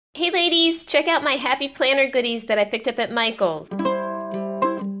ladies, check out my Happy Planner goodies that I picked up at Michael's.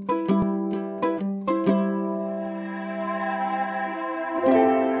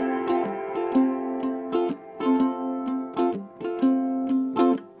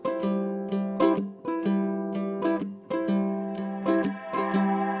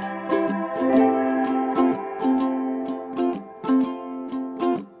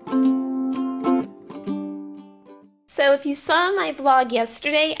 So if you saw my vlog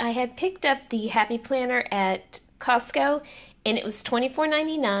yesterday, I had picked up the Happy Planner at Costco and it was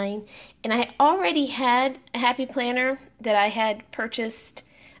 $24.99, and I already had a Happy Planner that I had purchased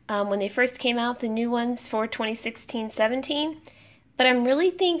when they first came out, the new ones for 2016-17, but I'm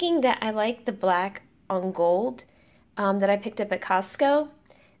really thinking that I like the black on gold that I picked up at Costco.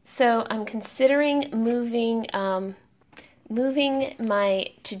 So I'm considering moving my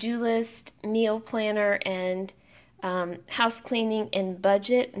to-do list, meal planner, and house cleaning and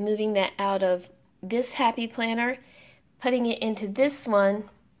budget, moving that out of this Happy Planner, putting it into this one,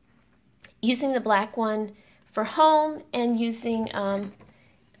 using the black one for home, and using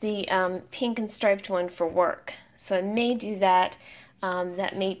the pink and striped one for work. So I may do that.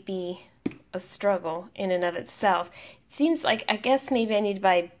 That may be a struggle in and of itself. It seems like, I guess maybe I need to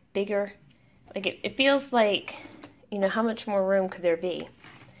buy bigger, like it feels like, you know, how much more room could there be?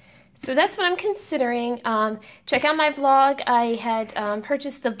 So that's what I'm considering. Check out my vlog. I had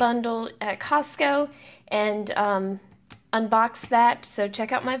purchased the bundle at Costco and unboxed that. So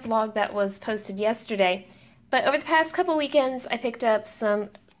check out my vlog that was posted yesterday. But over the past couple weekends, I picked up some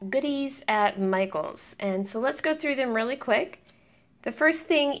goodies at Michael's. And so let's go through them really quick. The first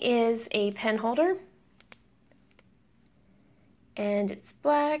thing is a pen holder. And it's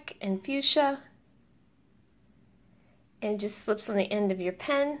black and fuchsia. And it just slips on the end of your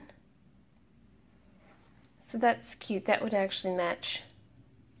pen. So that's cute. That would actually match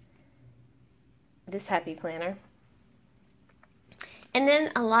this Happy Planner. And then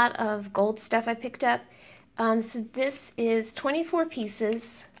a lot of gold stuff I picked up. So this is 24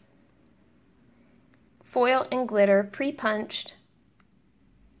 pieces, foil and glitter, pre-punched.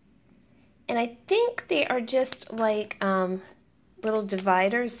 And I think they are just like little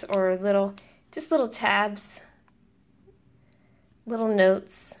dividers or just little tabs, little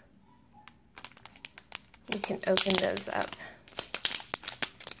notes. You can open those up.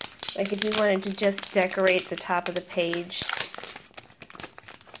 Like if you wanted to just decorate the top of the page.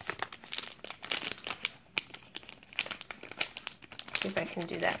 See if I can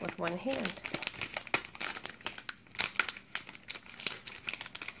do that with one hand.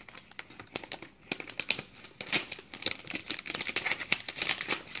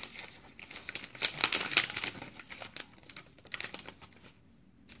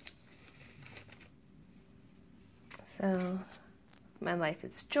 So, my life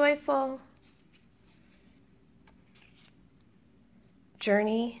is joyful.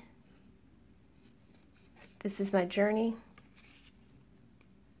 Journey. This is my journey.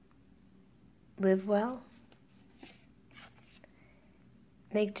 Live well.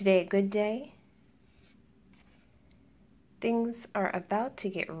 Make today a good day. Things are about to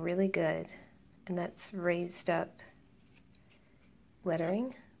get really good. And that's raised up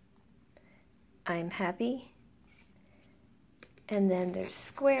lettering. I'm happy. And then there's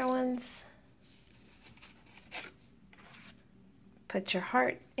square ones. Put your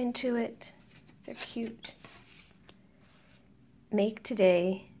heart into it. They're cute. Make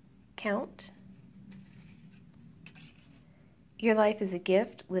today count. Your life is a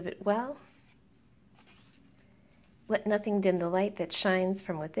gift. Live it well. Let nothing dim the light that shines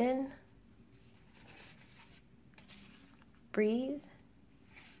from within. Breathe.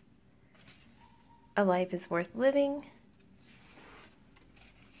 A life is worth living.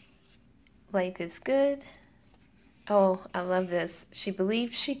 Life is good. Oh, I love this. She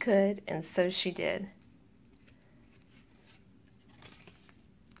believed she could, and so she did.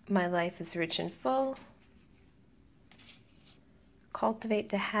 My life is rich and full. Cultivate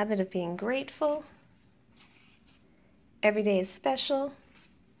the habit of being grateful. Every day is special.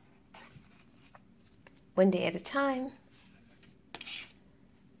 One day at a time.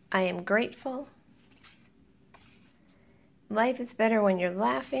 I am grateful. Life is better when you're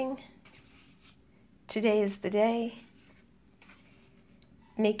laughing. Today is the day.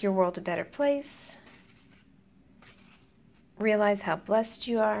 Make your world a better place. Realize how blessed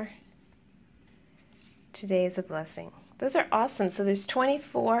you are. Today is a blessing. Those are awesome. So there's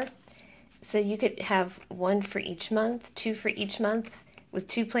 24. So you could have one for each month, 2 for each month, with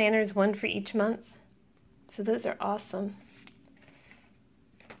 2 planners, 1 for each month. So those are awesome.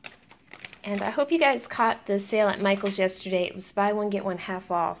 And I hope you guys caught the sale at Michael's yesterday. It was buy one, get one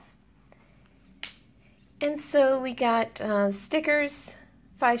half off. And so we got stickers,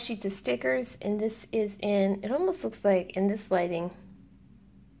 5 sheets of stickers, and this is in, it almost looks like, in this lighting,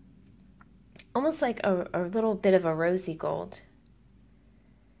 almost like a little bit of a rosy gold.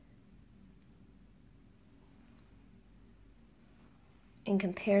 In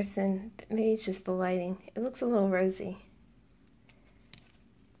comparison, maybe it's just the lighting. It looks a little rosy.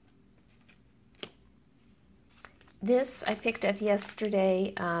 This I picked up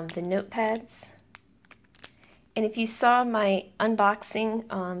yesterday, the notepads. And if you saw my unboxing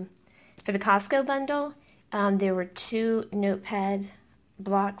for the Costco bundle, there were 2 notepad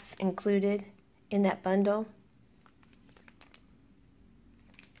blocks included in that bundle.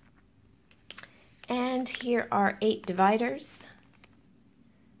 And here are 8 dividers.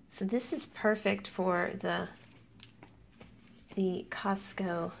 So this is perfect for the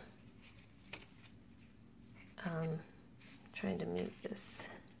Costco. Trying to move this.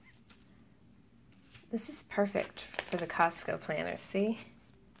 This is perfect for the Costco planner, see?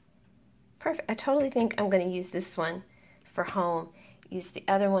 Perfect. I totally think I'm going to use this one for home. Use the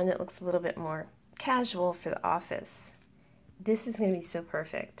other one that looks a little bit more casual for the office. This is going to be so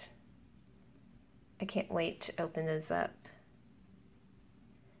perfect. I can't wait to open those up.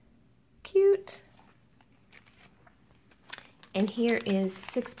 Cute. And here is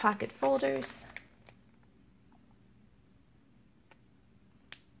 6 pocket folders.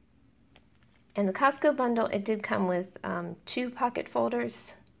 And the Costco bundle, it did come with 2 pocket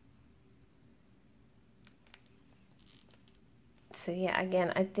folders. So yeah,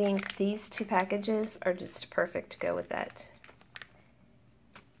 again, I think these 2 packages are just perfect to go with that.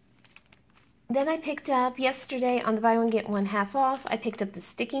 Then I picked up yesterday on the buy one get one half off, I picked up the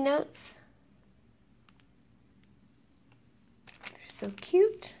sticky notes. They're so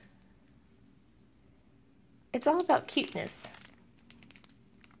cute. It's all about cuteness.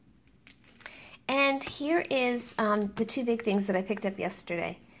 And here is the 2 big things that I picked up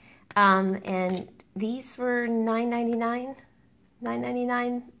yesterday. And these were $9.99,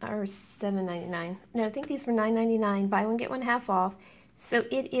 $9.99 or $7.99. No, I think these were $9.99, buy one get one half off. So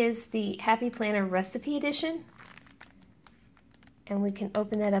it is the Happy Planner Recipe Edition. And we can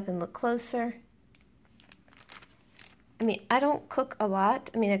open that up and look closer. I mean, I don't cook a lot.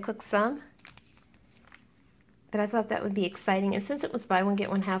 I mean, I cook some. But I thought that would be exciting. And since it was buy one get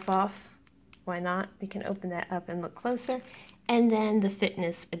one half off, why not? We can open that up and look closer. And then the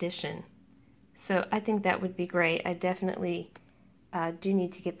Fitness Edition. So I think that would be great. I definitely do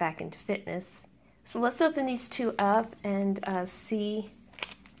need to get back into fitness. So let's open these 2 up and see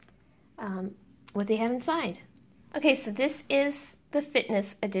what they have inside. Okay, so this is the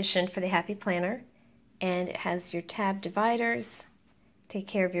Fitness Edition for the Happy Planner. And it has your tab dividers. Take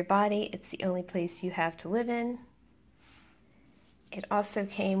care of your body. It's the only place you have to live in. It also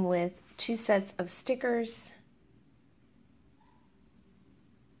came with 2 sets of stickers.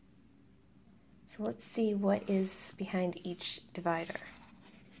 So let's see what is behind each divider.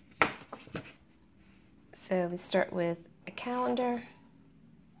 So we start with a calendar.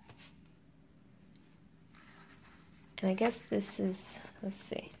 And I guess this is, let's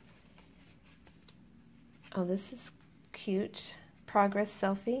see. Oh, this is cute. Progress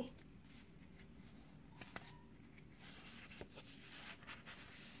selfie.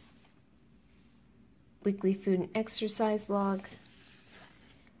 Weekly food and exercise log.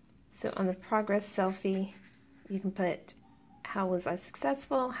 So on the progress selfie, you can put how was I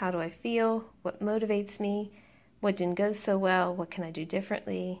successful, how do I feel, what motivates me, what didn't go so well, what can I do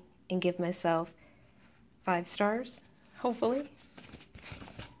differently, and give myself 5 stars, hopefully.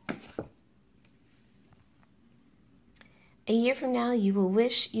 A year from now, you will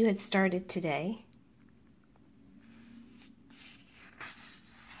wish you had started today.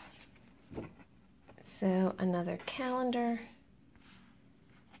 So another calendar,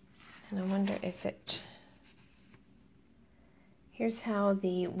 and I wonder if it, here's how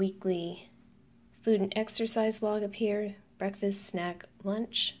the weekly food and exercise log appeared: breakfast, snack,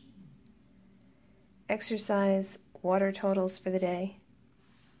 lunch, exercise, water totals for the day,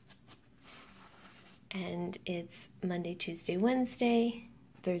 and it's Monday, Tuesday, Wednesday,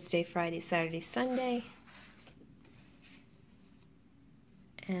 Thursday, Friday, Saturday, Sunday.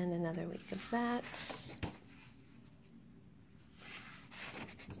 And another week of that.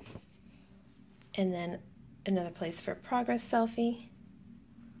 And then another place for a progress selfie.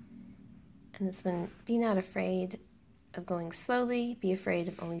 And this one, be not afraid of going slowly, be afraid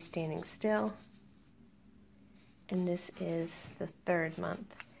of only standing still. And this is the 3rd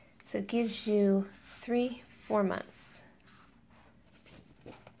month. So it gives you 4 months.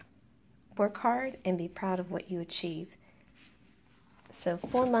 Work hard and be proud of what you achieve. So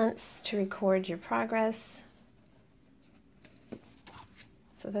 4 months to record your progress.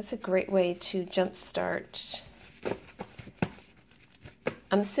 So that's a great way to jumpstart.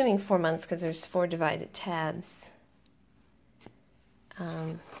 I'm assuming 4 months because there's 4 divided tabs.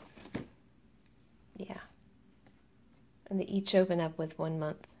 Yeah. And they each open up with 1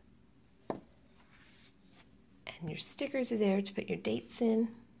 month. And your stickers are there to put your dates in.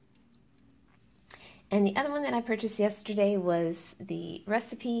 And the other one that I purchased yesterday was the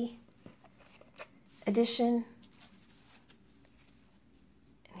recipe edition.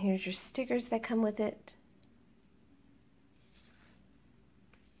 And here's your stickers that come with it.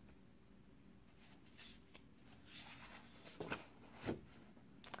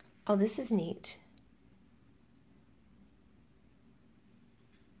 Oh, this is neat.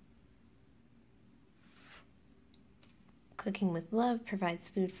 Cooking with love provides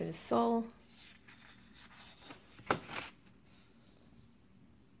food for the soul.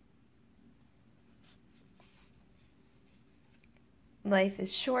 Life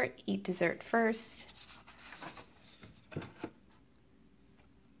is short, eat dessert first.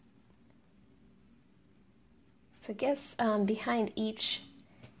 So I guess behind each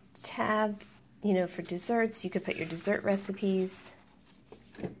tab, you know, for desserts, you could put your dessert recipes.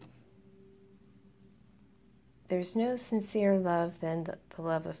 There's no sincere love than the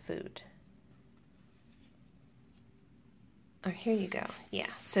love of food. Oh, here you go.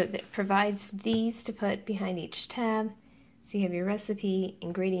 Yeah, so that provides these to put behind each tab. So you have your recipe,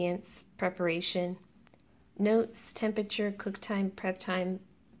 ingredients, preparation, notes, temperature, cook time, prep time,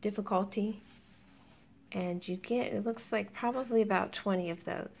 difficulty. And you get, it looks like probably about 20 of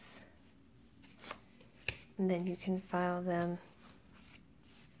those. And then you can file them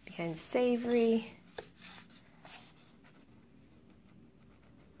behind savory,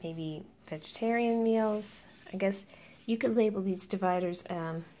 maybe vegetarian meals. I guess you could label these dividers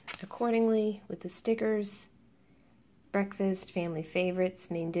accordingly with the stickers. Breakfast, family favorites,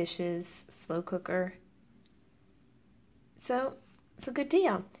 main dishes, slow cooker. So it's a good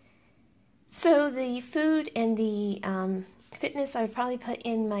deal. So the food and the fitness I would probably put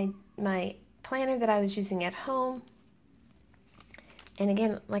in my planner that I was using at home. And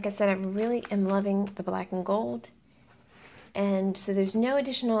again, like I said, I really am loving the black and gold. And so there's no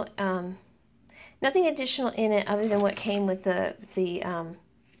additional, nothing additional in it other than what came with the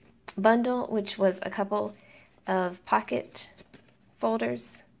bundle, which was a couple of pocket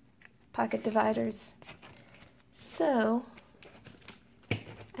folders, pocket dividers. So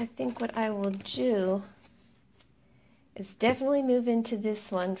I think what I will do is definitely move into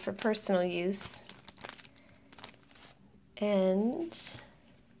this one for personal use and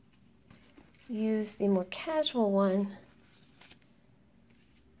use the more casual one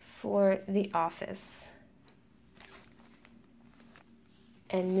for the office.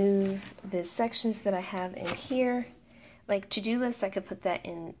 And move the sections that I have in here. Like to-do lists, I could put that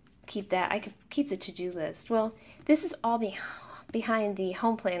in, keep that. I could keep the to-do list. Well, this is all behind the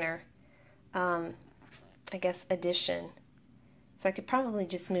home planner, I guess, edition. So I could probably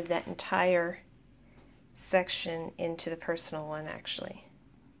just move that entire section into the personal one, actually.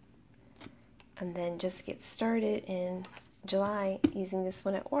 And then just get started in July using this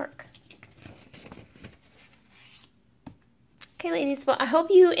one at work. Okay, ladies, well, I hope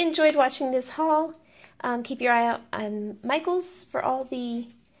you enjoyed watching this haul. Keep your eye out on Michaels for all the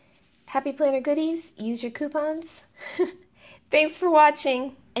Happy Planner goodies. Use your coupons. Thanks for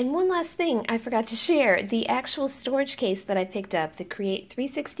watching. And one last thing I forgot to share, the actual storage case that I picked up, the Create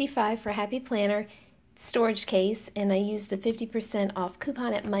 365 for Happy Planner storage case, and I used the 50% off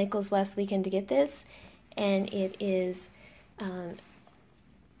coupon at Michaels last weekend to get this, and it is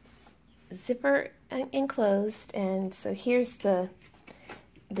zipper enclosed, and so here's the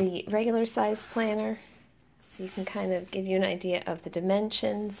regular size planner, so you can kind of give you an idea of the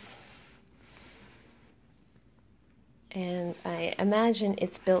dimensions. And I imagine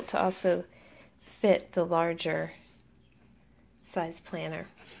it's built to also fit the larger size planner.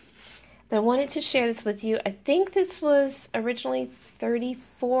 But I wanted to share this with you. I think this was originally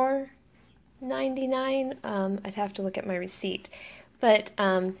 $34.99. I'd have to look at my receipt. But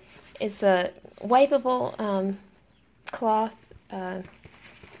it's a wipeable cloth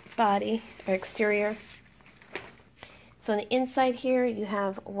body or exterior. So on the inside here you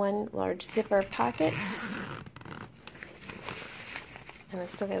have one large zipper pocket. And I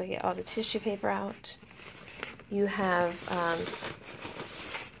still got to get all the tissue paper out. You have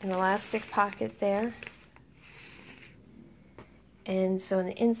an elastic pocket there. And so on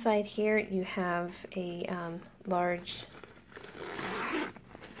the inside here you have a large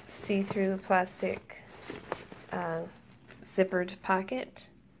see-through plastic zippered pocket.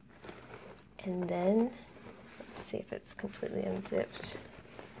 And then, let's see if it's completely unzipped.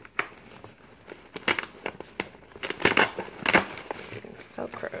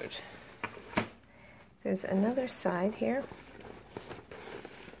 Velcroed. There's another side here.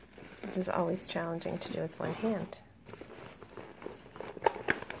 This is always challenging to do with one hand.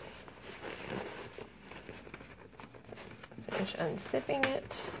 Finish unzipping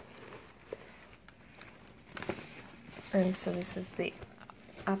it. And so this is the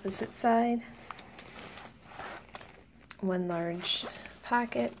opposite side. One large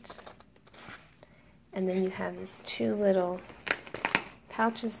pocket. And then you have these two little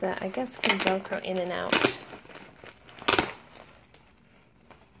pouches that I guess can Velcro in and out.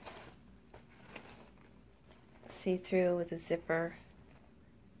 See-through with a zipper.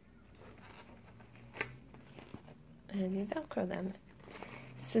 And you Velcro them.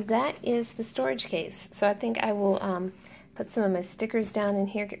 So that is the storage case. So I think I will put some of my stickers down in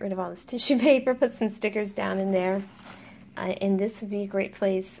here, get rid of all this tissue paper, put some stickers down in there. And this would be a great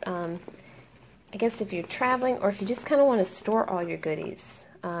place, I guess if you're traveling or if you just kind of want to store all your goodies.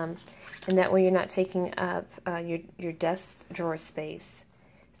 And that way you're not taking up your desk drawer space.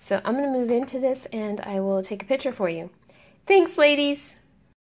 So I'm going to move into this and I will take a picture for you. Thanks, ladies!